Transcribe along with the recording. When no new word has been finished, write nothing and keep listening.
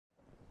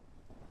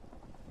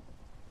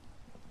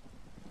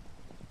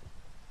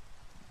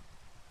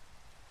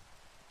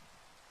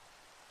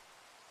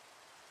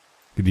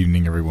Good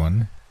evening,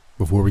 everyone.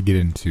 Before we get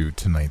into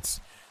tonight's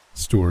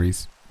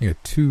stories, I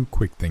got two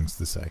quick things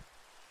to say.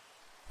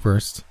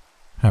 First,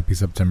 happy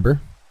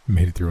September.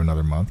 Made it through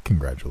another month.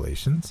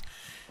 Congratulations.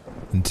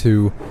 And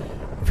two,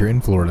 if you're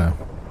in Florida,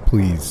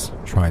 please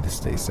try to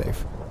stay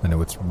safe. I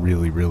know it's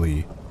really,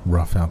 really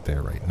rough out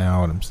there right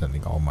now, and I'm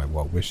sending all my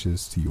well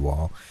wishes to you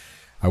all.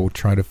 I will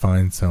try to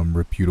find some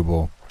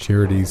reputable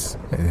charities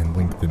and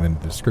link them in the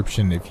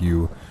description if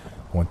you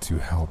want to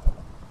help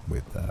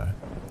with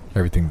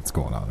everything that's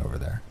going on over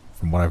there.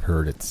 From what I've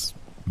heard, it's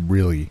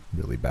really,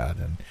 really bad.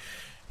 And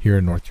here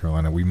in North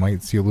Carolina, we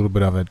might see a little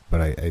bit of it,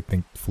 but I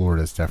think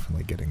Florida is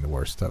definitely getting the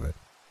worst of it.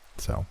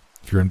 So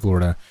if you're in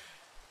Florida,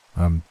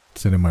 I'm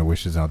sending my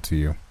wishes out to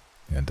you,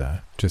 and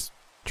just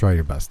try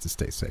your best to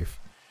stay safe.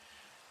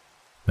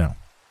 Now,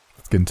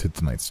 let's get into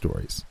tonight's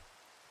stories.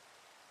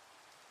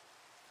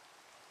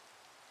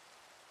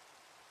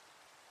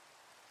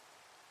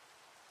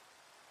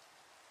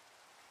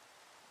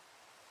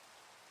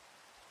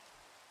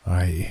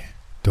 I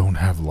don't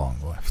have long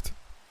left.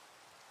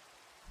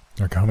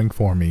 They're coming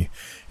for me,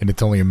 and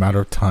it's only a matter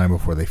of time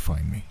before they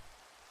find me.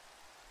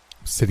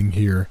 I'm sitting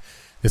here,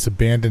 this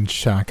abandoned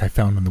shack I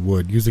found in the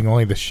wood, using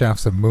only the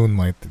shafts of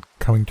moonlight that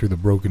coming through the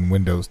broken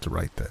windows to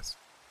write this.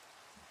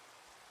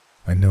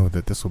 I know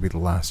that this will be the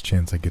last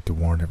chance I get to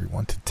warn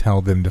everyone, to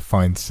tell them to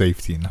find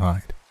safety and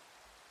hide.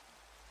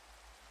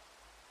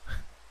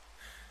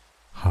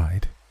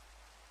 Hide.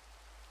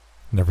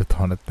 Never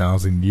thought in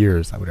 1,000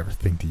 years I would ever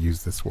think to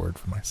use this word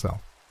for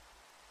myself.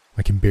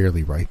 I can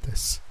barely write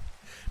this.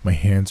 My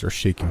hands are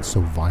shaking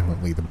so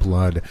violently, the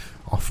blood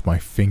off my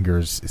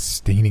fingers is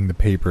staining the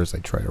paper as I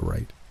try to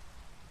write.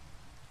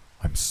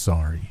 I'm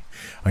sorry.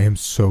 I am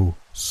so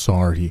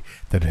sorry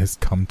that it has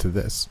come to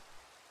this.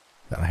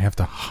 That I have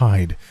to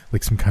hide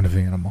like some kind of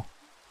animal.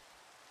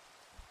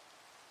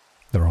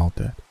 They're all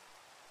dead.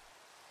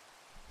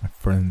 My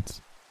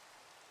friends.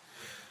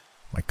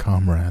 My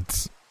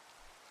comrades.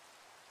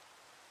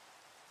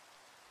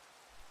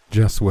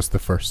 Jess was the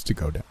first to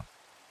go down.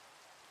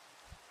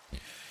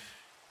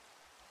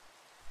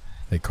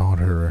 They called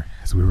her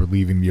as we were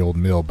leaving the old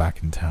mill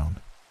back in town.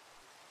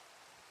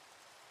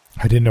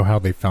 I didn't know how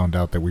they found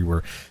out that we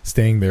were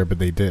staying there, but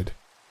they did.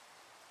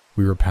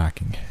 We were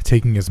packing,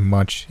 taking as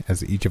much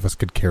as each of us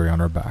could carry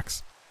on our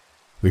backs.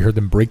 We heard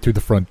them break through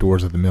the front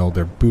doors of the mill,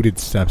 their booted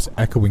steps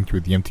echoing through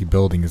the empty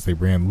building as they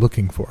ran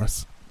looking for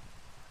us.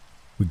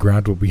 We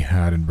grabbed what we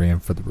had and ran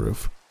for the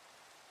roof.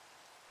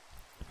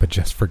 But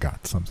Jess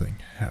forgot something,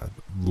 a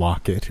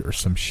locket or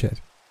some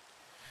shit.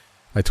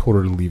 I told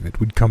her to leave it.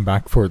 We'd come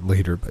back for it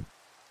later, but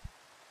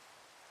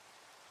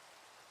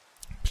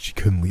she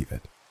couldn't leave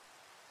it.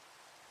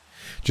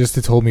 Jess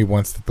had told me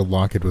once that the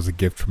locket was a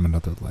gift from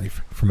another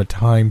life, from a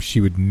time she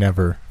would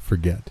never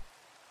forget.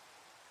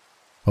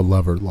 A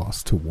lover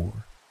lost to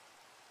war.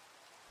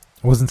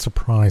 I wasn't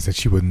surprised that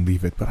she wouldn't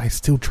leave it, but I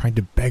still tried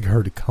to beg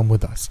her to come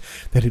with us,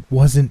 that it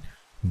wasn't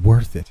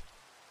worth it.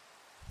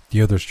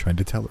 The others tried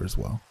to tell her as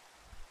well.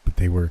 But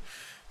they were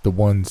the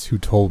ones who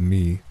told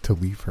me to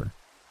leave her.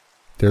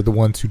 They're the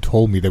ones who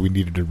told me that we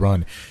needed to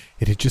run.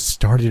 It had just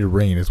started to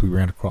rain as we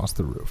ran across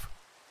the roof.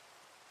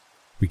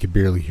 We could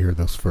barely hear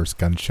those first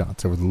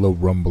gunshots over the low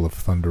rumble of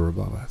thunder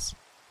above us.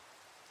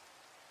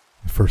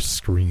 The first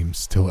screams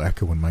still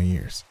echo in my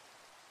ears.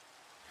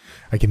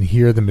 I can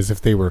hear them as if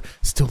they were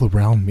still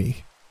around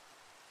me.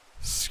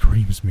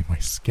 Screams made my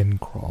skin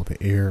crawl,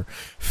 the air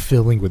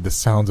filling with the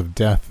sounds of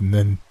death, and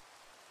then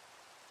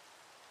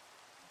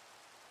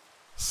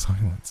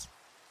silence.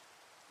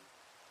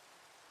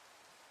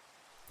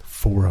 The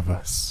four of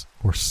us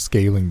were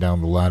scaling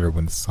down the ladder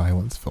when the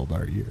silence filled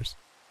our ears.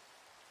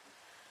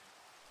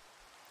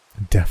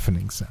 A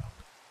deafening sound.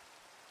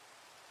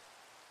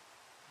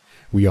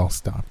 We all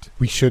stopped.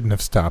 We shouldn't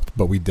have stopped,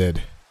 but we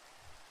did.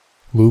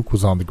 Luke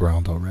was on the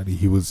ground already.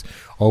 He was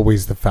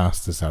always the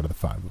fastest out of the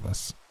five of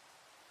us.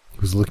 He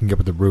was looking up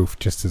at the roof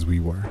just as we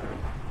were.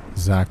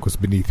 Zach was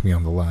beneath me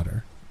on the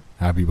ladder.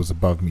 Abby was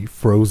above me,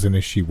 frozen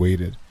as she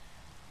waited.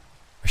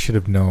 I should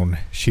have known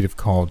she'd have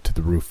called to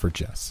the roof for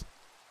Jess.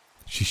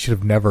 She should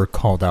have never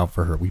called out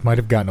for her. We might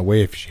have gotten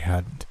away if she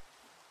hadn't.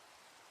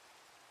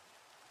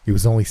 It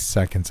was only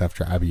seconds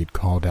after Abby had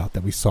called out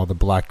that we saw the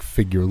black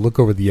figure look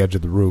over the edge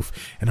of the roof,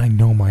 and I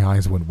know my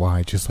eyes went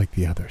wide just like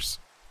the others.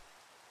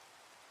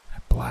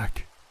 That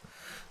black,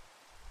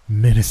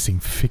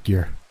 menacing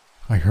figure.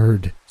 I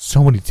heard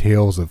so many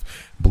tales of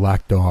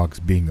black dogs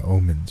being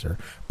omens, or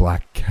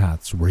black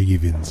cats,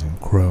 ravens, and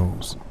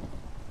crows.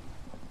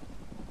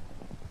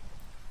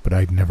 But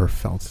I'd never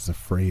felt as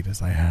afraid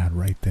as I had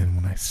right then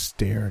when I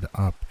stared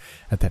up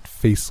at that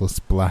faceless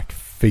black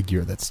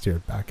figure that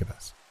stared back at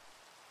us.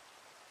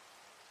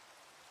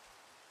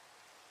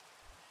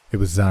 It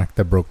was Zach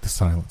that broke the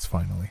silence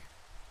finally.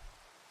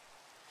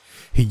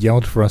 He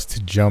yelled for us to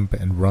jump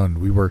and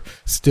run. We were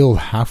still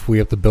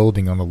halfway up the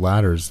building on the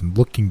ladders, and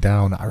looking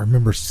down, I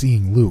remember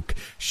seeing Luke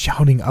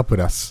shouting up at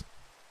us.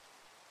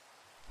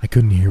 I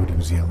couldn't hear what he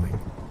was yelling.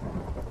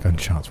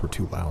 Gunshots were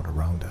too loud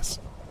around us.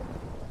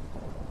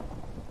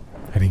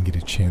 I didn't get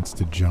a chance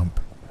to jump.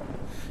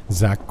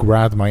 Zach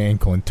grabbed my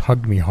ankle and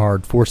tugged me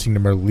hard, forcing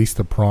him to release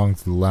the prongs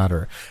of the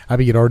ladder.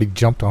 Abby had already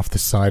jumped off the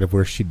side of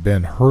where she'd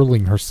been,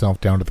 hurling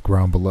herself down to the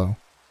ground below.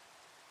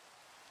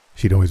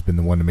 She'd always been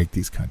the one to make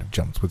these kind of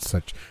jumps with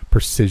such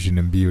precision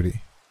and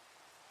beauty.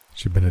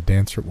 She'd been a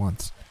dancer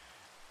once,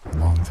 a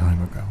long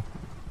time ago.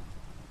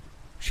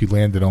 She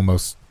landed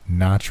almost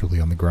naturally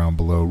on the ground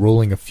below,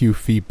 rolling a few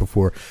feet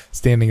before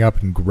standing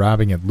up and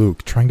grabbing at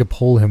Luke, trying to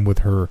pull him with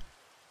her,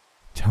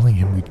 telling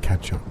him we'd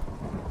catch up.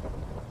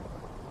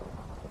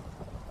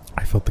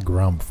 I felt the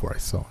ground before I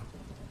saw it.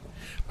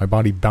 My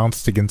body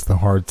bounced against the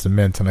hard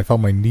cement, and I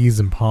felt my knees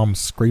and palms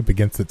scrape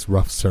against its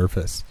rough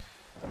surface.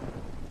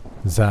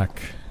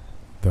 Zach,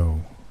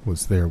 though,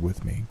 was there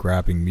with me,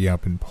 grabbing me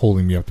up and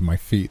pulling me up to my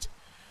feet.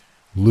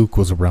 Luke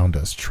was around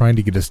us, trying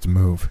to get us to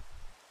move.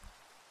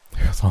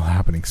 It was all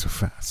happening so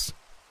fast.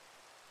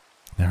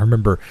 I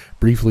remember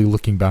briefly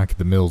looking back at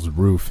the mill's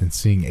roof and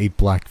seeing 8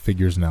 black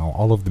figures now,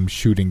 all of them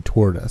shooting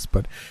toward us,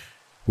 but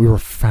we were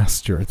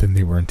faster than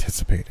they were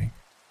anticipating.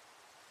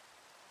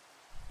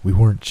 We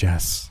weren't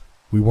Jess.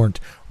 We weren't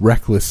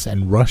reckless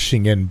and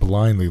rushing in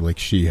blindly like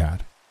she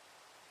had.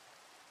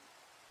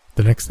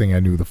 The next thing I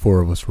knew, the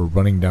 4 of us were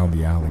running down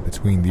the alley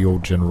between the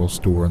old general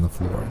store and the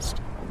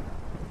florist.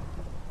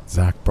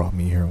 Zach brought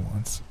me here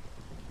once.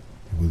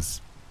 It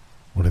was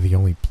one of the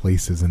only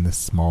places in this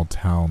small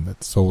town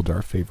that sold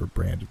our favorite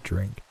brand of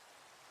drink.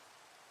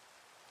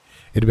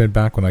 It had been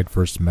back when I'd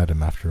first met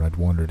him after I'd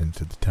wandered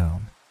into the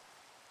town.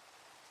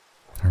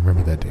 I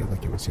remember that day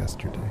like it was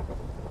yesterday.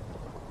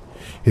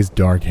 His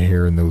dark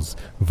hair and those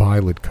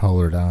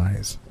violet-colored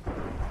eyes.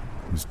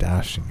 He was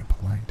dashing and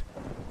polite,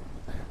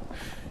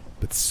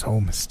 but so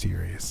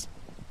mysterious.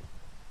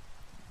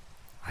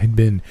 I'd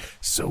been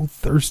so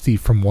thirsty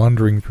from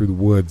wandering through the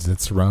woods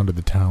that surrounded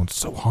the town,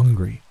 so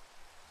hungry.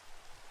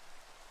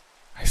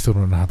 I still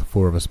don't know how the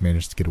 4 of us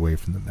managed to get away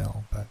from the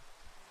mill, but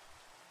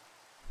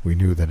we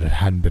knew that it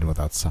hadn't been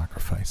without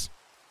sacrifice.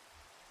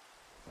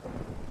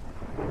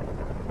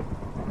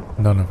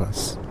 None of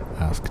us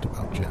asked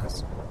about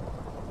Jess.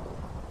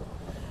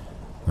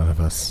 None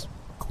of us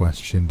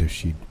questioned if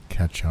she'd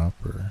catch up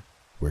or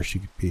where she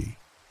could be.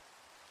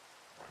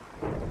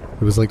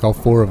 It was like all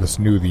 4 of us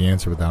knew the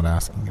answer without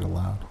asking it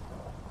aloud.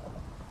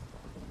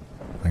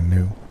 I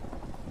knew.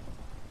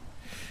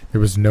 There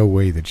was no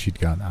way that she'd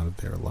gotten out of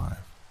there alive.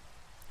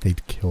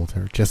 They'd killed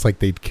her, just like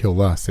they'd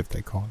kill us if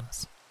they caught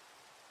us.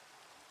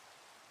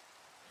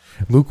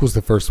 Luke was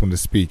the first one to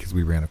speak as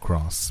we ran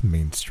across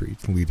Main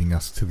Street, leading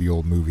us to the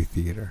old movie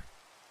theater.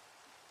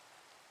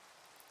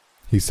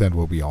 He said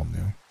what we all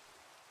knew.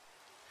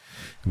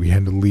 We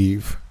had to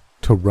leave,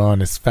 to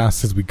run as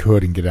fast as we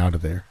could and get out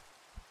of there.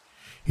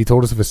 He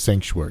told us of a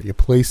sanctuary, a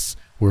place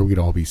where we'd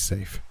all be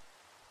safe.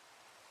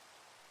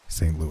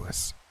 St.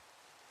 Louis.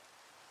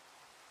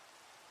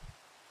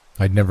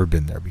 I'd never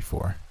been there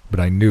before, but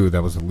I knew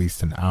that was at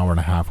least an hour and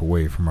a half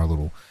away from our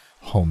little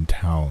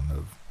hometown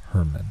of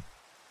Herman.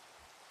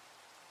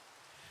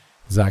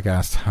 Zach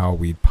asked how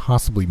we'd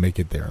possibly make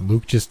it there, and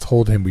Luke just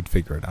told him we'd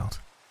figure it out.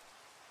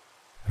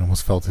 It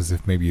almost felt as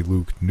if maybe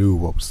Luke knew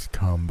what was to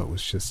come, but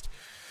was just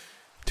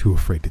too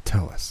afraid to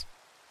tell us.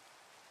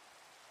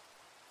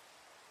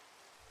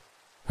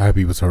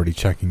 Abby was already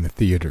checking the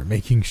theater,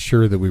 making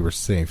sure that we were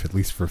safe, at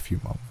least for a few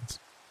moments.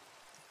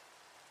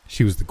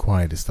 She was the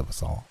quietest of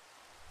us all,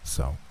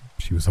 so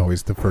she was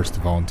always the first to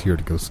volunteer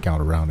to go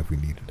scout around if we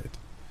needed it.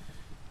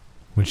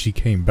 When she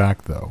came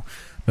back, though,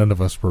 none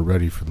of us were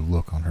ready for the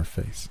look on her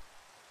face.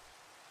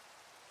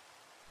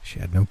 She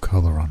had no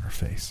color on her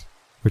face,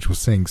 which was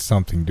saying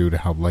something due to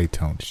how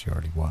light-toned she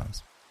already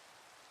was.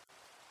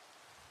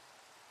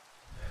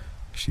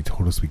 She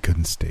told us we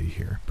couldn't stay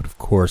here, but of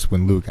course,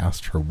 when Luke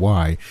asked her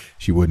why,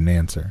 she wouldn't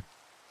answer.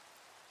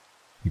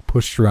 We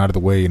pushed her out of the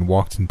way and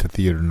walked into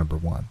theater number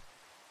 1.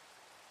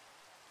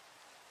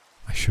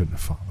 I shouldn't have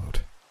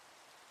followed.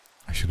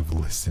 I should have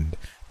listened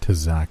to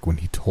Zach when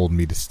he told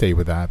me to stay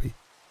with Abby.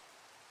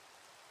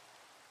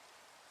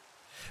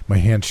 My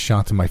hand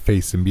shot to my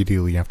face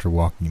immediately after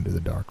walking into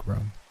the dark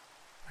room.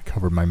 I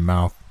covered my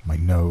mouth, my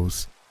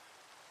nose.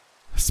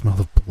 The smell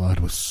of blood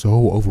was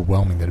so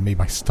overwhelming that it made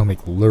my stomach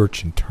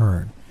lurch and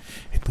turn.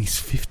 At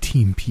least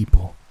 15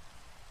 people.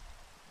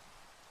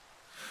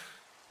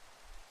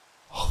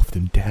 All of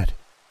them dead.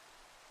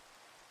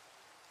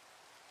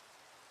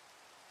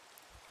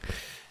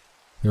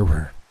 There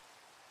were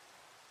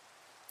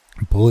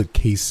bullet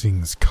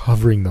casings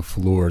covering the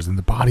floors, and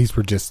the bodies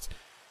were just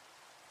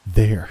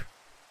there.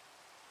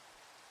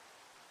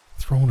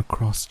 Thrown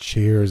across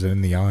chairs and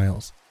in the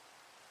aisles.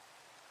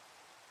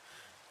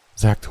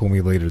 Zach told me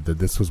later that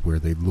this was where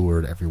they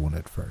lured everyone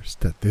at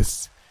first, that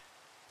this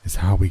is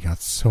how we got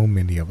so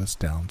many of us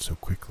down so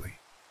quickly.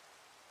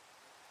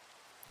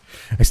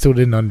 I still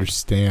didn't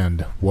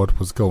understand what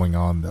was going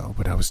on, though,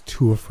 but I was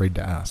too afraid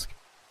to ask.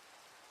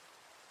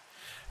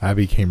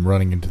 Abby came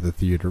running into the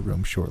theater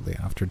room shortly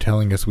after,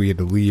 telling us we had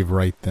to leave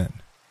right then.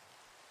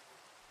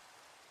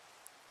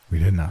 We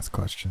didn't ask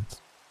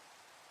questions.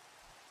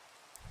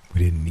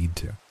 We didn't need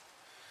to.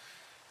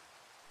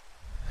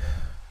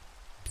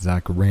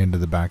 Zach ran to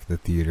the back of the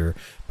theater,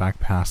 back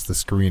past the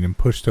screen, and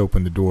pushed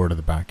open the door to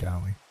the back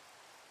alley.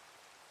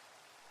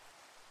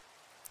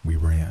 We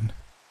ran.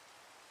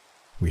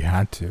 We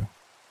had to.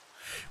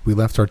 We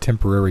left our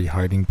temporary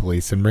hiding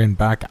place and ran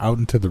back out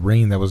into the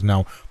rain that was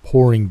now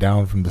pouring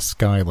down from the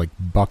sky like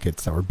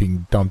buckets that were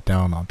being dumped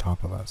down on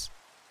top of us.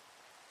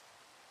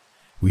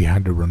 We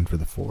had to run for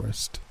the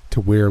forest,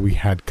 to where we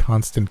had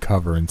constant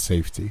cover and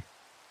safety.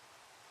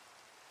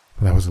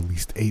 But that was at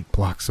least 8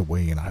 blocks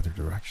away in either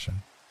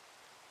direction.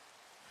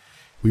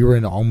 We were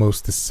in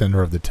almost the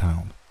center of the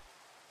town.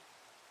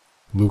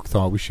 Luke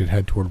thought we should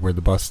head toward where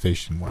the bus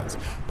station was,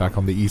 back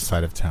on the east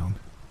side of town.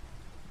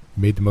 It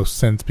made the most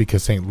sense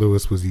because St.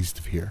 Louis was east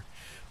of here,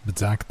 but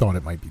Zach thought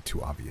it might be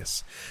too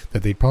obvious,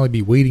 that they'd probably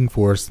be waiting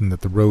for us and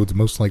that the roads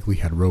most likely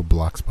had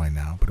roadblocks by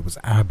now, but it was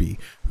Abby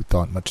who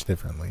thought much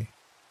differently.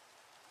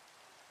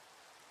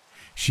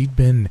 She'd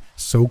been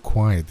so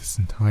quiet this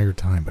entire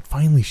time, but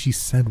finally she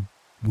said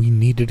we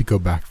needed to go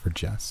back for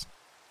Jess.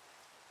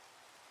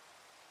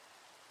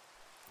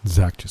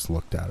 Zach just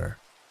looked at her.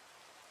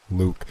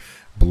 Luke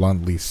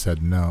bluntly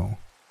said no.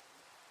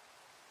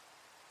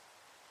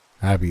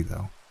 Abby,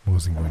 though,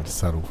 wasn't going to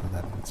settle for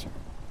that answer.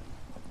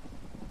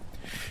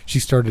 She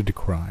started to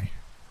cry,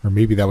 or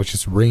maybe that was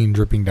just rain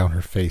dripping down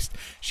her face.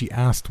 She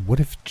asked what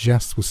if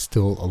Jess was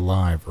still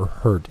alive or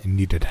hurt and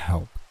needed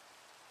help.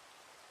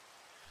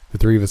 The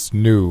three of us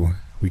knew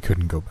we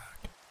couldn't go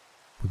back,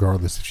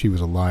 regardless if she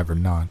was alive or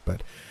not,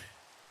 but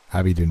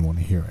Abby didn't want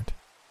to hear it.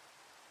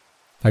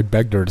 I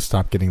begged her to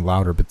stop getting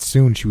louder, but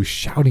soon she was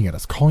shouting at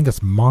us, calling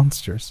us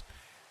monsters,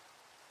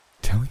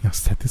 telling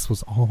us that this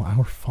was all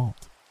our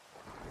fault.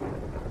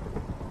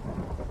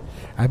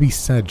 Abby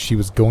said she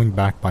was going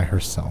back by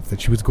herself,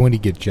 that she was going to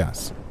get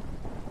Jess.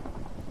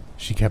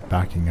 She kept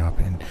backing up,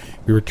 and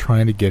we were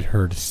trying to get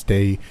her to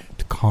stay,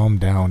 to calm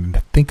down, and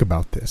to think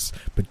about this,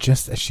 but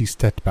just as she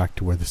stepped back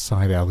to where the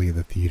side alley of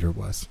the theater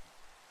was,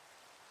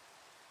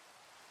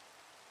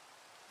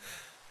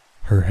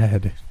 her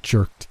head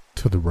jerked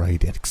to the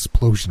right, an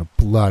explosion of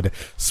blood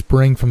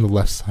sprang from the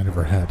left side of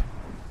her head.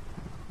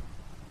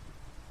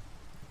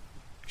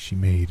 She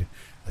made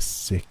a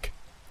sick,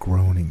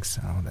 groaning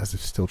sound as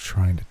if still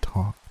trying to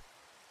talk,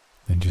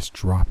 then just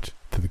dropped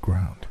to the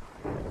ground.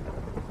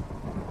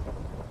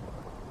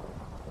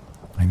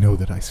 I know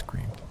that I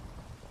screamed,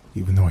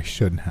 even though I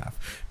shouldn't have,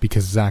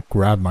 because Zach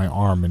grabbed my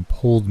arm and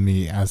pulled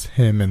me as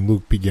him and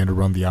Luke began to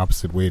run the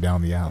opposite way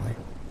down the alley.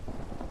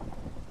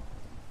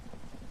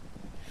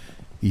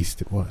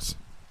 East it was.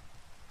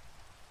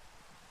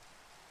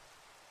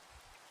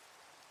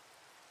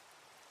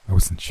 I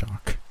was in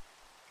shock.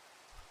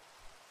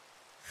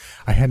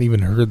 I hadn't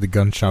even heard the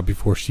gunshot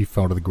before she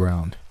fell to the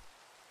ground.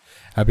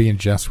 Abby and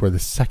Jess were the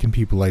second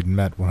people I'd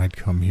met when I'd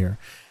come here.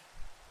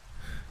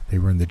 They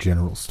were in the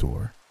general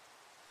store,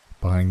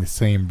 buying the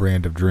same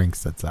brand of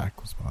drinks that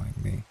Zach was buying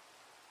me.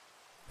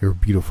 They were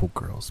beautiful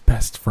girls,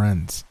 best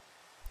friends.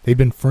 They'd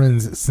been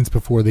friends since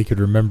before they could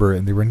remember,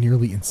 and they were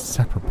nearly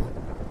inseparable.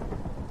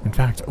 In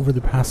fact, over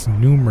the past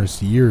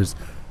numerous years,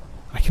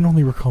 I can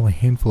only recall a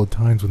handful of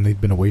times when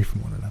they'd been away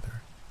from one another.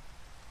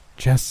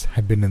 Jess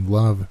had been in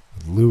love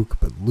with Luke,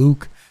 but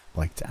Luke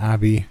liked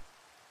Abby.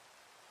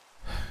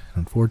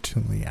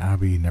 Unfortunately,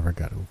 Abby never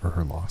got over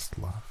her lost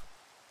love.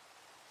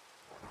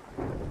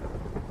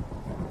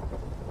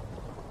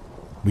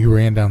 We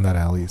ran down that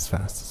alley as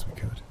fast as we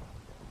could.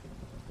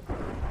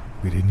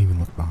 We didn't even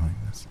look behind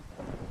us.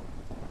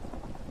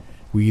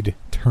 We'd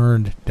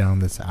turned down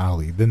this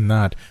alley, then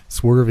that,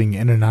 swerving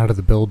in and out of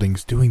the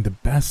buildings, doing the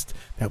best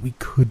that we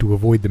could to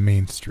avoid the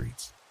main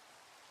streets.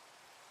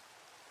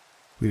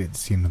 We didn't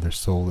see another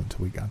soul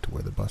until we got to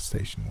where the bus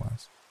station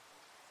was.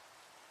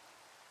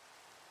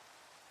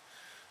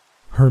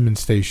 Herman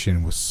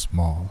Station was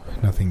small,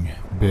 nothing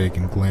big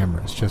and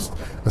glamorous, just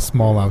a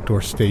small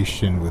outdoor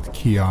station with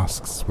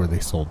kiosks where they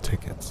sold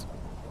tickets.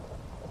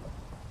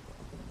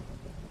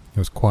 It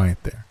was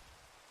quiet there.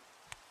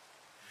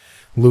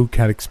 Luke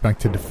had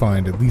expected to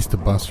find at least a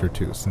bus or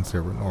two, since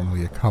there were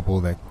normally a couple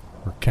that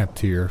were kept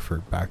here for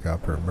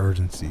backup or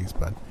emergencies,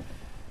 but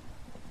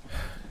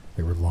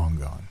they were long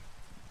gone.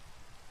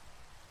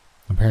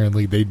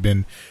 Apparently, they'd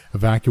been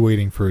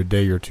evacuating for a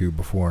day or two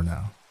before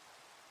now,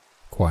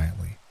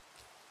 quietly.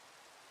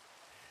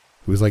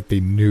 It was like they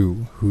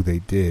knew who they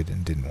did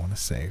and didn't want to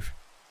save.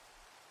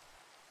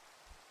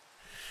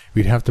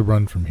 We'd have to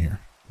run from here,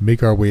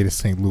 make our way to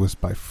St. Louis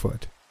by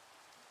foot.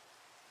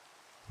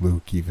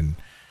 Luke even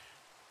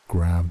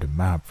grabbed a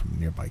map from a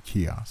nearby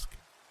kiosk,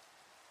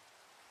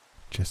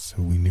 just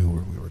so we knew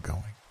where we were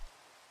going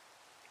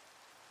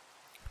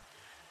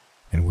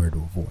and where to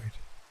avoid.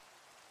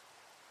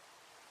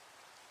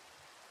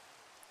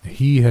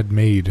 He had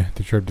made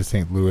the trip to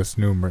St. Louis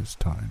numerous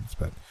times,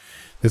 but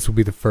this would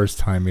be the first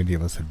time any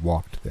of us had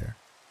walked there.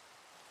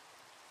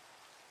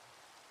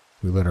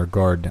 We let our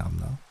guard down,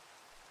 though.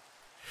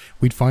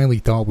 We'd finally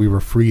thought we were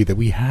free, that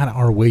we had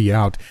our way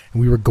out, and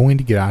we were going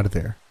to get out of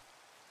there.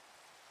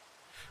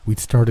 We'd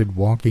started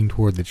walking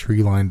toward the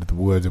tree line of the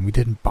woods, and we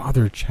didn't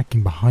bother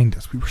checking behind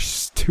us. We were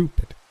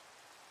stupid.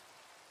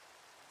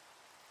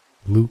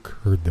 Luke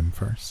heard them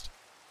first.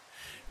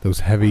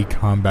 Those heavy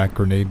combat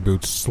grenade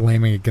boots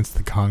slamming against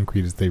the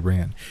concrete as they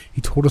ran. He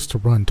told us to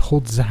run,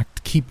 told Zach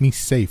to keep me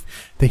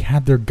safe. They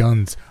had their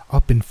guns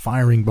up and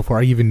firing before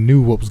I even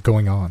knew what was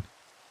going on.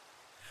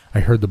 I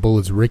heard the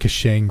bullets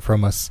ricocheting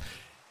from us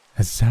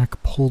as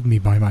Zach pulled me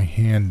by my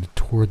hand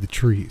toward the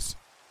trees.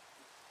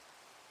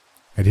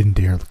 I didn't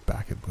dare look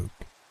back at Luke.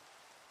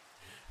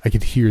 I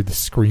could hear the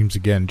screams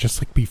again,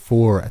 just like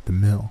before at the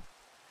mill.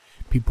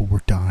 People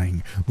were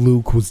dying.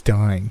 Luke was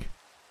dying.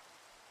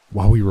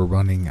 While we were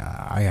running,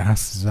 I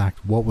asked Zach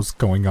what was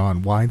going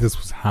on, why this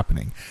was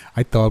happening.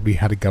 I thought we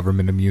had a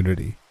government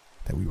immunity,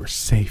 that we were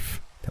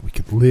safe, that we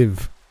could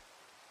live.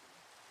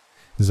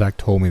 Zach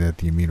told me that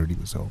the immunity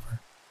was over,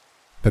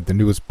 that the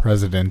newest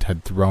president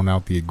had thrown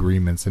out the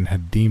agreements and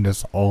had deemed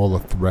us all a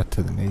threat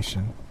to the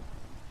nation.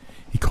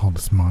 He called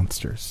us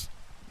monsters.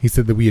 He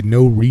said that we had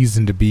no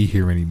reason to be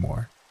here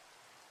anymore.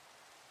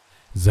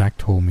 Zach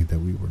told me that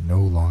we were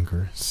no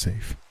longer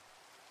safe.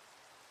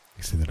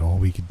 He said that all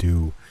we could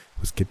do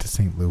was get to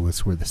St.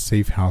 Louis, where the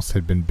safe house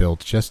had been built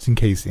just in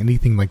case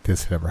anything like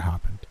this had ever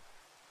happened.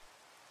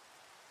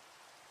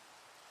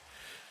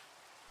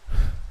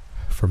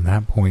 From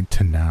that point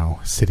to now,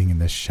 sitting in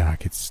this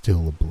shack, it's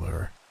still a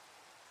blur.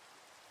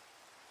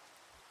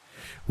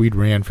 We'd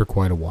ran for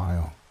quite a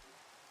while,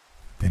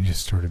 then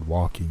just started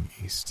walking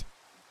east.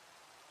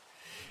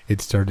 It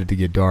started to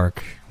get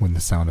dark when the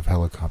sound of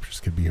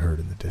helicopters could be heard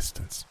in the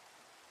distance.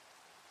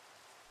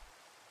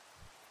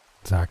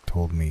 Zach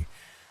told me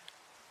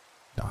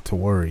not to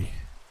worry,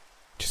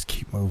 just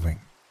keep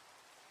moving.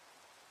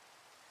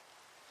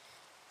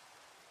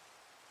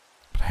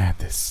 But I had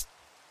this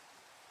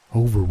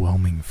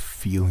overwhelming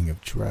feeling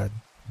of dread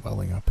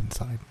welling up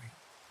inside me.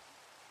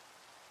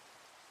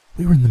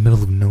 We were in the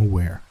middle of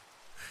nowhere.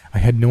 I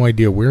had no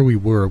idea where we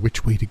were or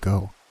which way to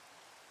go.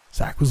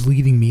 Zach was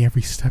leading me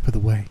every step of the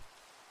way.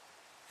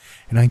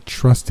 And I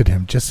trusted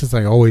him just as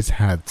I always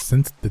had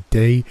since the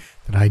day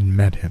that I'd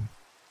met him.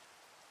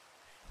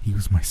 He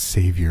was my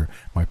savior,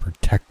 my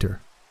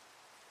protector.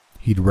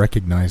 He'd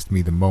recognized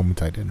me the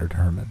moment I'd entered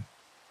Herman.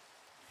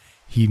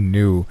 He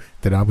knew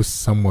that I was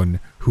someone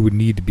who would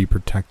need to be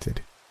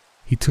protected.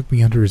 He took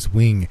me under his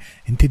wing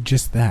and did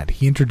just that.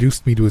 He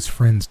introduced me to his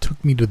friends,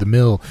 took me to the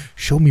mill,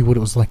 showed me what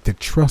it was like to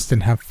trust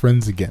and have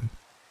friends again.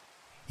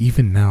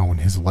 Even now, when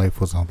his life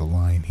was on the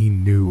line, he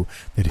knew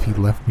that if he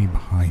left me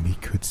behind, he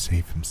could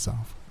save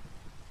himself.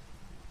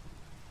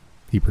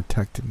 He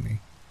protected me.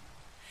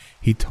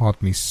 He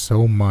taught me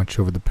so much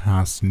over the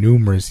past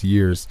numerous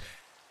years.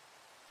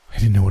 I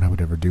didn't know what I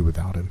would ever do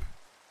without him.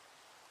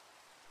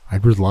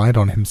 I'd relied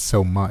on him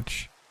so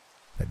much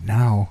that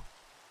now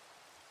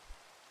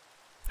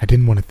I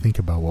didn't want to think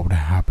about what would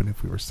happen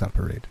if we were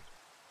separated.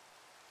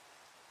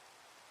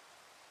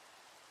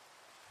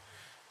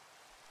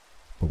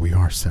 But we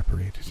are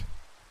separated.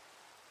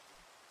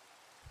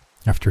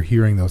 After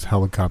hearing those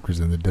helicopters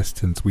in the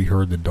distance, we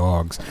heard the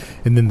dogs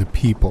and then the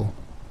people.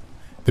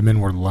 The men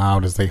were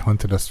loud as they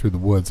hunted us through the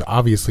woods,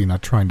 obviously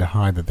not trying to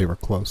hide that they were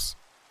close.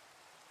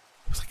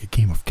 It was like a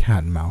game of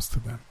cat and mouse to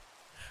them.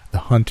 The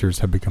hunters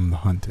had become the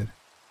hunted.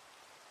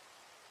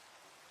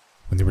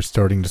 When they were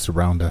starting to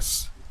surround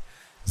us,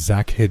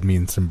 Zach hid me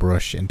in some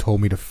brush and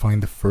told me to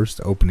find the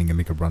first opening and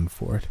make a run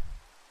for it.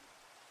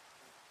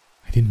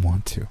 I didn't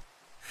want to.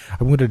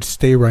 I wanted to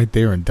stay right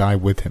there and die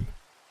with him.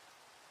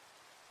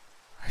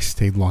 I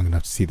stayed long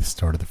enough to see the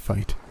start of the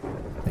fight.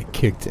 I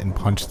kicked and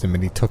punched him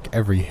and he took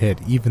every hit,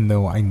 even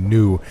though I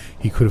knew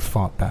he could have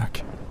fought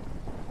back.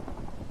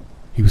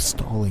 He was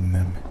stalling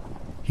them.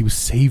 He was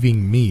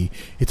saving me.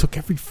 It took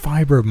every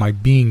fiber of my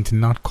being to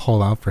not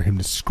call out for him,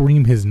 to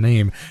scream his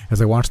name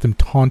as I watched them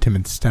taunt him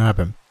and stab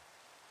him.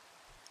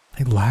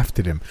 I laughed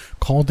at him,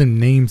 called him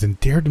names, and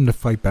dared him to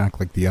fight back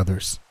like the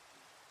others.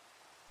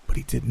 But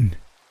he didn't.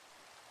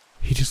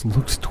 He just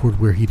looked toward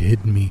where he'd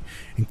hidden me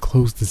and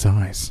closed his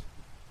eyes.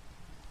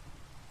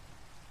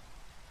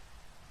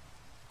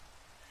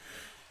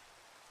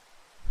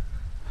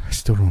 I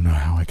still don't know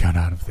how I got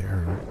out of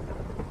there, or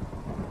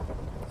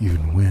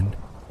even when.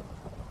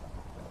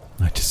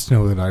 I just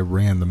know that I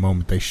ran the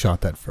moment they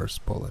shot that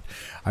first bullet.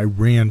 I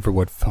ran for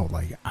what felt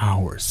like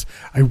hours.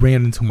 I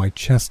ran until my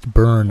chest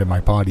burned and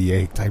my body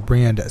ached. I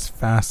ran as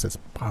fast as I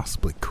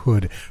possibly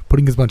could,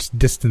 putting as much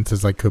distance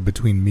as I could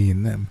between me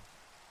and them.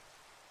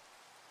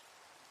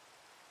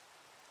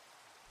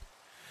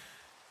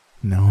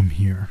 Now I'm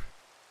here,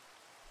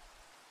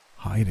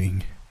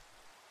 hiding.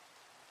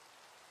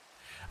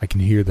 I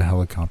can hear the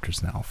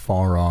helicopters now,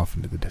 far off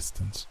into the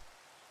distance.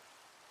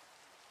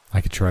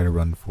 I could try to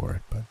run for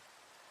it, but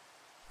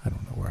I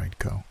don't know where I'd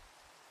go.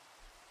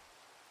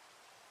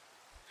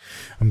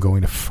 I'm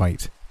going to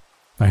fight.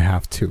 I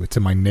have to. It's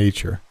in my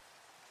nature.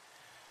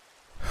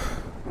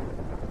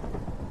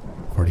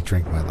 I've already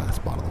drank my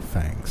last bottle of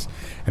Fangs,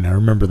 and I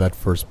remember that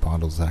first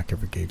bottle Zach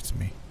ever gave to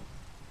me.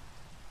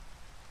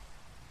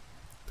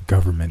 The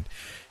government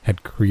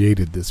had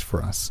created this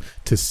for us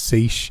to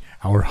satiate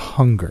our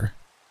hunger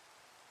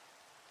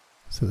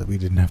so that we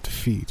didn't have to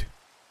feed,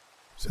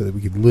 so that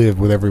we could live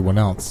with everyone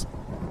else.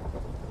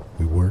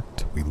 We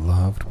worked, we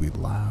loved, we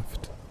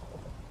laughed.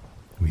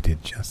 We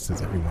did just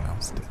as everyone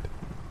else did.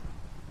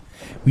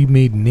 We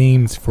made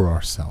names for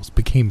ourselves,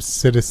 became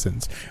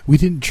citizens. We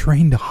didn't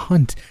train to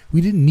hunt.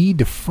 We didn't need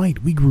to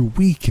fight. We grew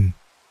weak and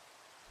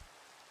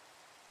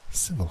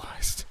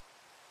civilized.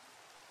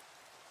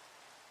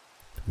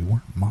 We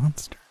weren't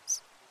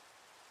monsters.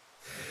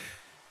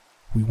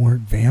 We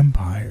weren't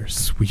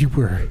vampires. We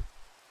were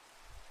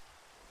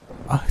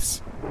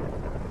us.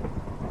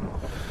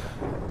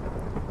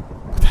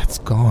 But that's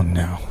gone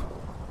now.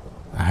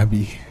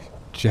 Abby,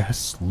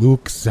 Jess,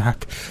 Luke,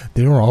 Zach,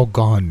 they're all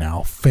gone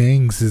now.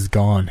 Fangs is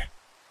gone.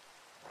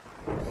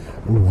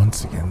 We're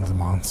once again the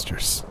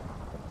monsters.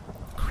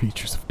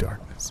 Creatures of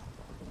darkness.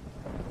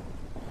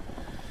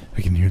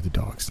 I can hear the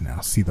dogs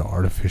now, see the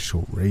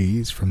artificial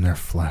rays from their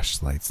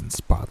flashlights and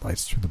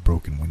spotlights through the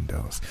broken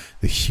windows.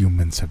 The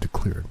humans have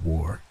declared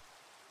war.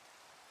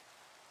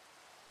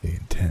 They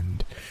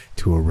intend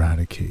to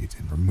eradicate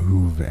and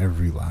remove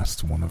every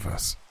last one of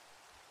us.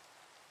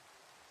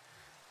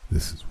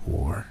 This is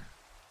war.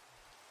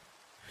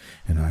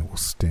 And I will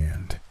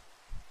stand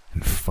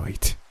and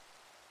fight.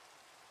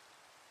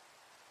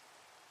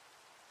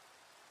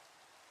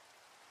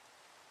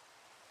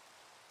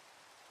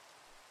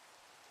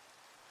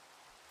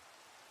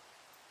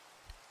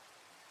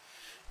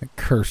 I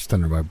cursed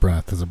under my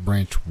breath as a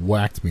branch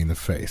whacked me in the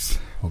face,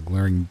 while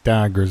glaring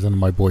daggers into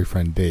my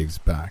boyfriend Dave's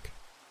back.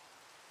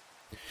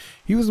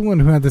 He was the one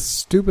who had this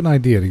stupid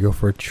idea to go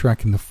for a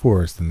trek in the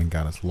forest and then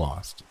got us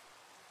lost.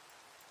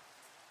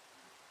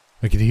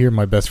 I could hear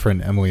my best friend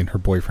Emily and her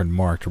boyfriend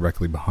Mark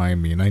directly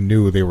behind me, and I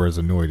knew they were as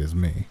annoyed as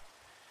me.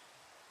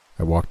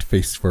 I walked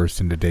face first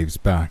into Dave's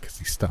back as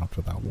he stopped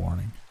without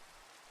warning.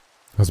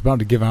 I was about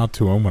to give out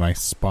to him when I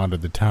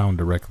spotted the town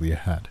directly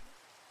ahead.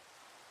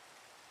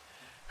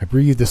 I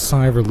breathed a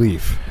sigh of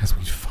relief as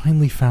we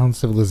finally found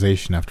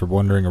civilization after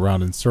wandering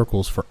around in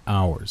circles for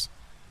hours.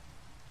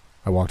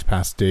 I walked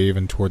past Dave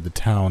and toward the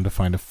town to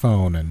find a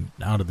phone and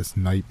out of this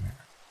nightmare.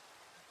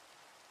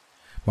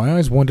 My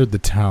eyes wandered the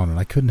town and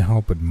I couldn't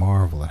help but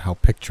marvel at how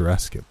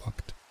picturesque it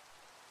looked.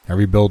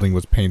 Every building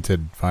was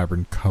painted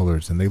vibrant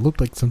colors and they looked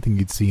like something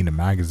you'd see in a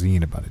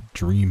magazine about a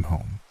dream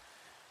home.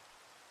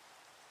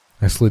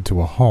 I slid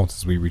to a halt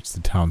as we reached the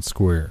town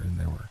square and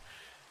there were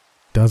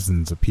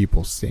dozens of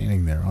people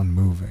standing there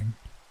unmoving.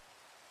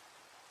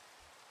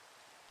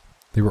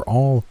 They were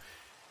all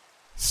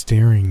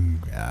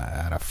staring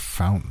at a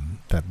fountain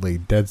that lay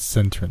dead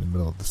center in the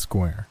middle of the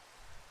square.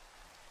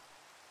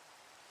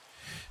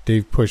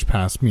 Dave pushed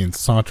past me and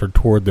sauntered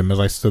toward them as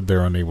I stood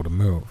there unable to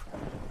move.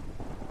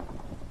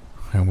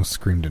 I almost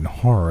screamed in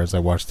horror as I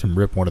watched him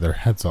rip one of their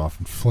heads off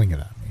and fling it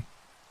at me.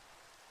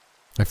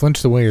 I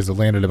flinched away as it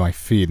landed at my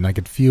feet, and I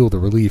could feel the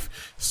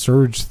relief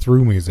surge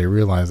through me as I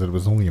realized that it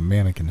was only a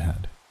mannequin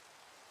head.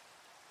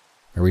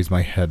 I raised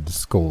my head to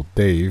scold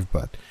Dave,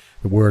 but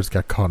the words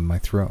got caught in my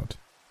throat.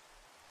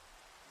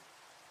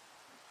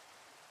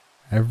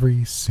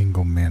 Every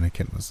single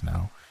mannequin was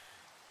now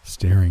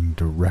staring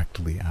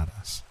directly at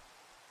us.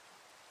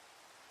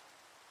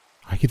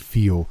 I could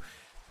feel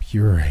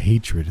pure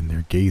hatred in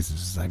their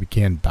gazes as I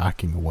began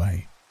backing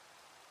away.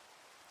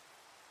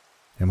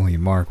 Emily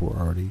and Mark were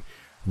already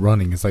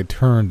running as I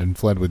turned and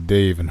fled with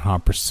Dave in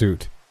hot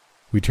pursuit.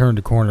 We turned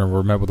a corner and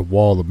were met with a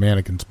wall of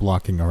mannequins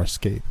blocking our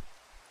escape.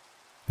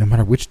 No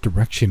matter which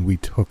direction we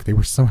took, they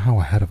were somehow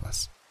ahead of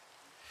us.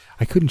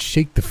 I couldn't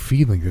shake the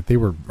feeling that they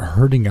were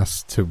herding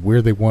us to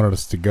where they wanted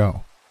us to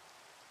go.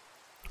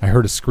 I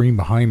heard a scream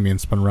behind me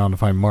and spun around to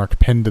find Mark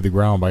pinned to the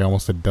ground by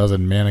almost a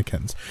dozen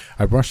mannequins.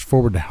 I rushed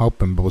forward to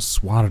help him but was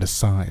swatted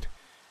aside.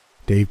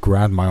 Dave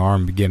grabbed my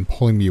arm and began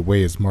pulling me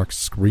away as Mark's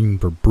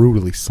screams were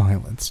brutally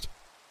silenced.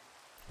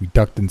 We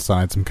ducked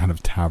inside some kind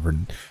of tavern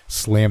and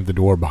slammed the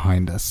door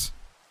behind us.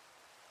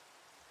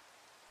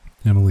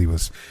 Emily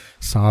was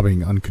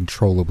sobbing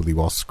uncontrollably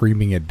while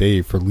screaming at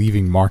Dave for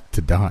leaving Mark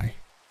to die.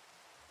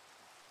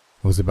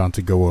 I was about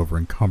to go over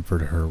and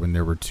comfort her when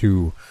there were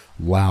two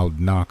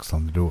loud knocks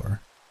on the door.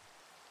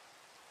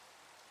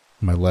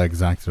 My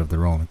legs acted of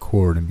their own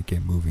accord and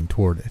began moving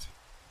toward it.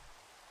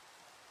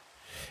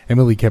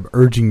 Emily kept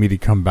urging me to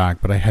come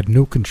back, but I had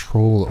no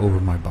control over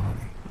my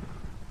body.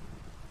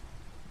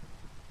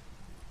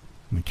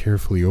 I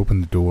carefully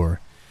opened the door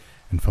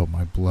and felt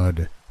my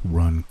blood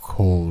run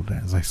cold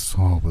as I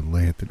saw what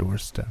lay at the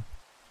doorstep.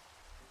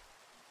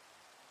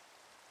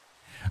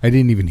 I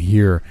didn't even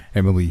hear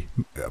Emily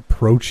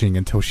approaching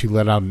until she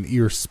let out an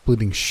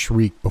ear-splitting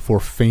shriek before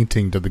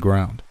fainting to the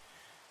ground.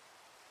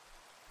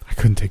 I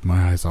couldn't take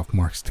my eyes off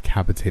Mark's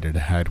decapitated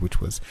head, which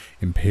was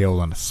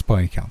impaled on a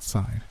spike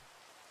outside.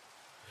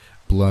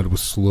 Blood was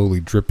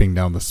slowly dripping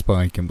down the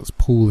spike and was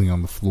pooling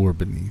on the floor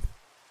beneath.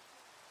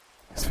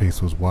 His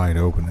face was wide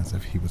open as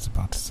if he was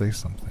about to say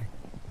something.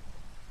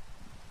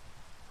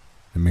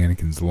 The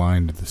mannequins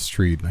lined the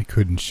street, and I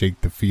couldn't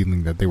shake the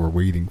feeling that they were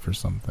waiting for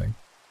something.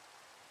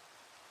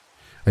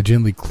 I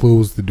gently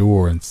closed the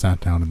door and sat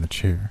down in the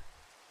chair.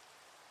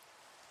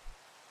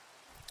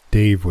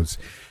 Dave was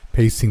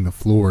pacing the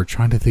floor,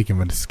 trying to think of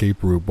an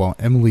escape route, while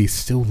Emily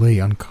still lay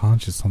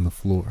unconscious on the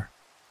floor.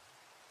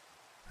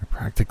 I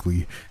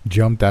practically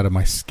jumped out of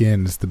my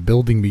skin as the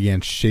building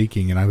began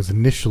shaking, and I was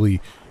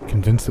initially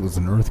convinced it was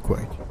an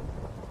earthquake.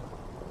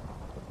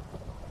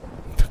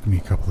 It took me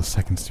a couple of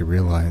seconds to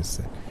realize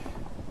that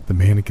the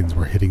mannequins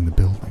were hitting the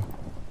building.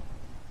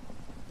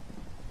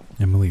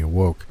 Emily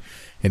awoke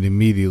and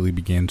immediately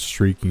began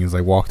shrieking as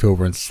I walked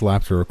over and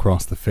slapped her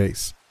across the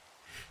face.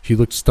 She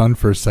looked stunned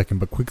for a second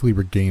but quickly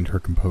regained her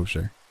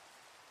composure.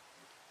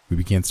 We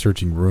began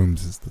searching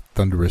rooms as the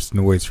thunderous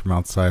noise from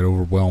outside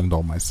overwhelmed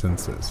all my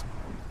senses.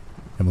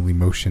 Emily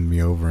motioned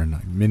me over and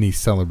I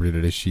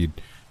mini-celebrated as she'd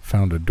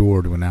found a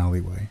door to an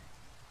alleyway.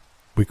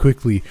 We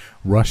quickly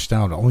rushed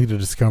out only to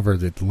discover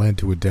that it led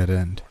to a dead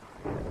end.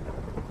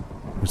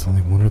 There was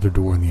only one other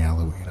door in the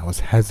alleyway and I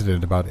was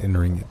hesitant about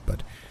entering it,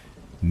 but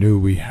knew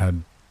we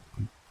had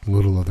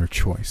little other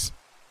choice.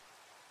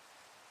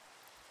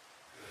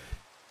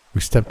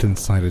 We stepped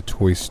inside a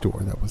toy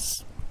store that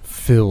was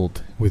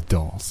filled with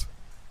dolls.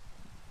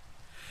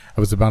 I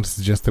was about to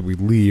suggest that we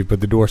leave,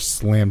 but the door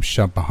slammed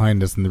shut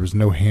behind us and there was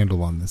no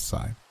handle on this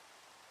side.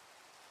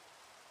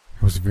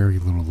 There was very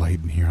little light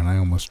in here and I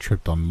almost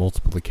tripped on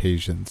multiple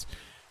occasions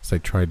as I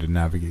tried to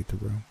navigate the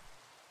room.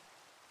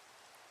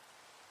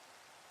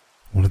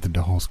 One of the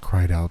dolls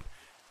cried out,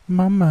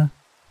 "Mama,"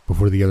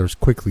 before the others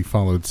quickly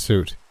followed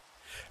suit.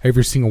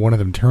 Every single one of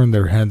them turned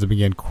their heads and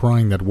began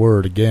crying that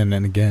word again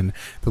and again.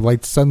 The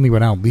light suddenly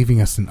went out, leaving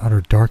us in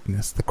utter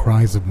darkness. The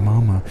cries of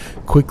Mama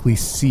quickly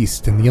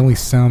ceased, and the only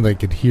sound I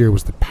could hear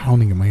was the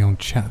pounding of my own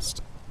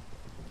chest.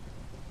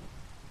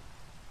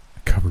 I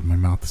covered my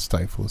mouth to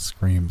stifle a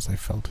scream as I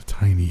felt a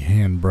tiny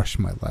hand brush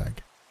my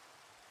leg.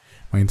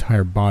 My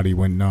entire body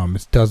went numb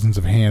as dozens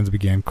of hands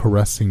began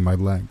caressing my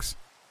legs.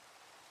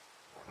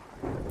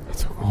 It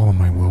took all of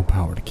my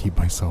willpower to keep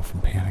myself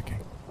from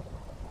panicking.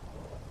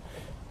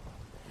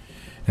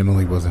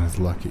 Emily wasn't as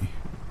lucky,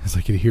 as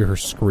I could hear her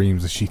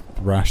screams as she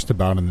thrashed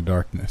about in the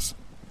darkness.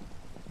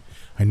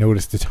 I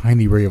noticed a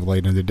tiny ray of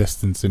light in the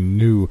distance and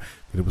knew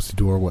that it was the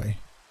doorway.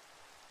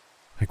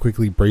 I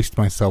quickly braced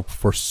myself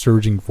before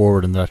surging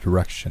forward in that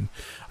direction.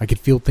 I could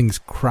feel things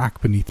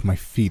crack beneath my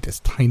feet as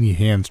tiny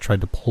hands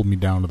tried to pull me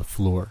down to the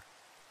floor.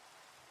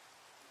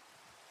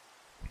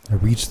 I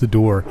reached the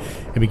door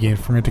and began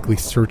frantically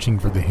searching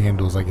for the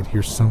handles. I could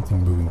hear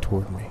something moving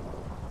toward me.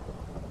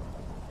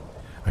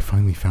 I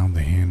finally found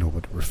the handle,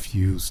 but it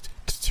refused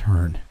to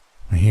turn.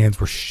 My hands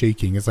were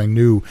shaking as I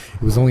knew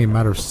it was only a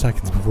matter of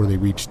seconds before they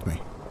reached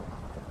me.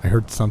 I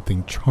heard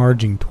something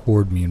charging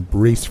toward me and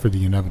braced for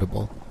the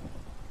inevitable.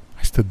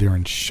 I stood there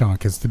in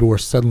shock as the door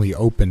suddenly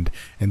opened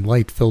and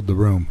light filled the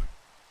room.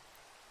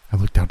 I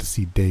looked out to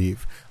see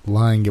Dave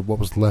lying at what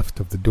was left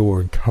of the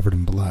door and covered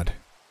in blood.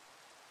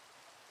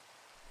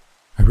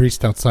 I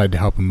raced outside to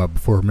help him up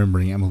before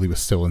remembering Emily was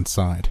still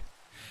inside.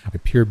 I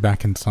peered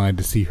back inside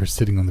to see her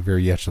sitting on the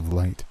very edge of the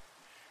light.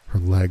 Her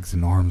legs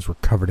and arms were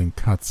covered in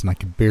cuts, and I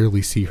could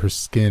barely see her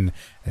skin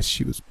as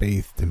she was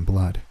bathed in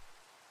blood.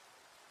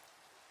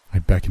 I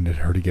beckoned at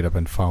her to get up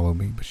and follow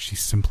me, but she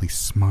simply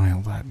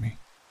smiled at me.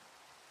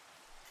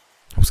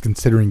 I was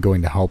considering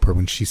going to help her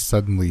when she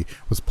suddenly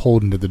was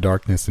pulled into the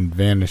darkness and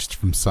vanished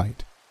from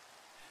sight.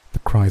 The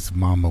cries of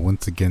Mama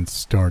once again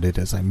started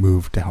as I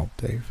moved to help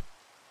Dave.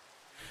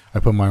 I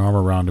put my arm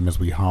around him as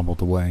we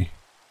hobbled away.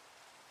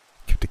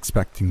 Kept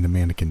expecting the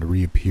mannequin to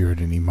reappear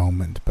at any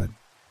moment, but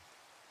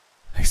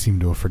they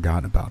seemed to have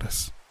forgotten about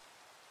us.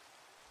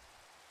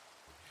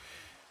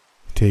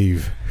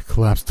 Dave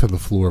collapsed to the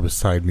floor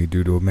beside me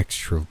due to a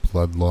mixture of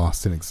blood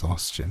loss and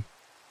exhaustion.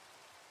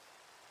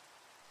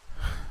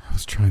 I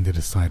was trying to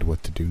decide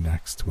what to do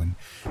next when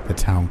the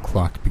town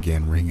clock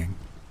began ringing.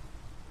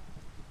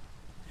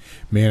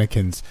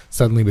 Mannequins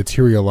suddenly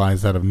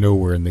materialized out of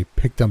nowhere and they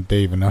picked up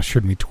Dave and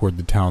ushered me toward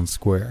the town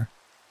square.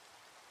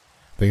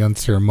 They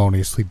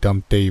unceremoniously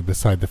dumped Dave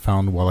beside the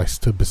fountain while I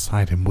stood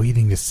beside him,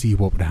 waiting to see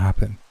what would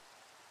happen.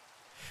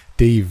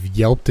 Dave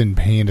yelped in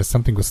pain as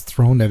something was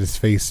thrown at his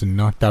face and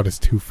knocked out his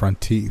 2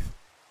 front teeth.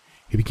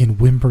 He began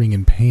whimpering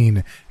in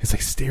pain as I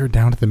stared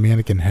down at the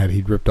mannequin head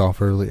he'd ripped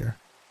off earlier.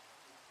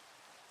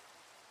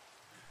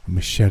 A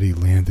machete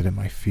landed at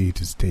my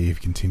feet as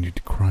Dave continued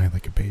to cry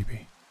like a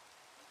baby.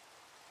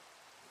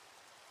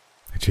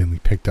 I gently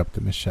picked up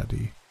the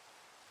machete.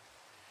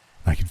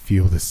 I could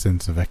feel the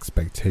sense of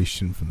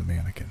expectation from the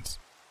mannequins.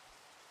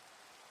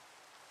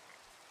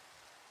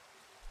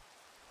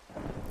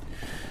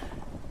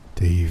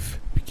 Dave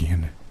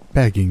began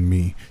begging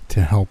me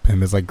to help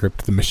him as I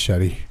gripped the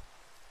machete.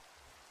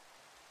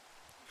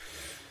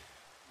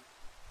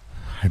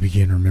 I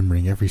began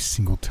remembering every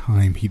single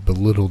time he'd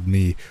belittled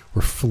me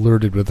or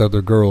flirted with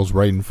other girls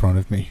right in front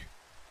of me.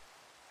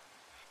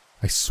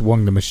 I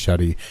swung the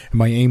machete, and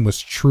my aim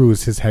was true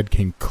as his head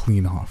came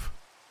clean off.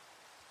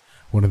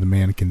 One of the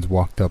mannequins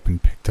walked up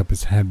and picked up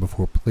his head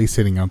before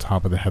placing it on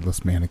top of the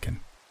headless mannequin.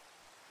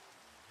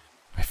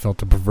 I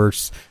felt a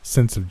perverse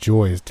sense of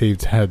joy as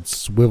Dave's head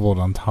swiveled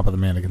on top of the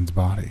mannequin's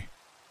body.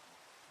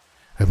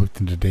 I looked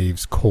into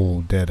Dave's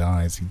cold, dead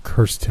eyes and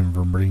cursed him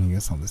for bringing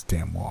us on this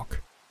damn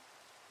walk.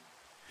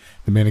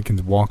 The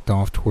mannequins walked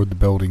off toward the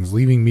buildings,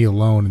 leaving me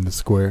alone in the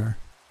square.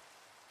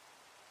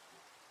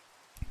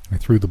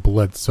 threw the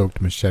blood-soaked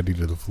machete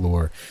to the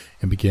floor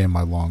and began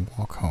my long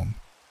walk home.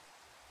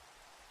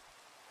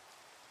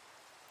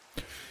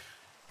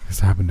 This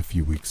happened a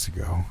few weeks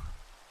ago,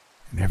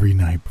 and every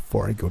night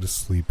before I go to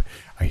sleep,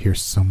 I hear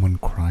someone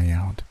cry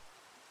out,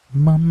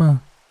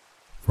 "Mama,"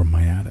 from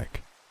my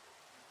attic.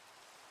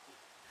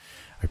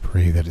 I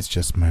pray that it's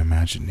just my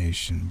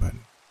imagination, but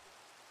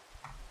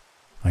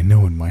I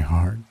know in my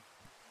heart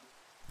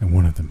that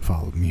one of them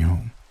followed me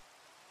home.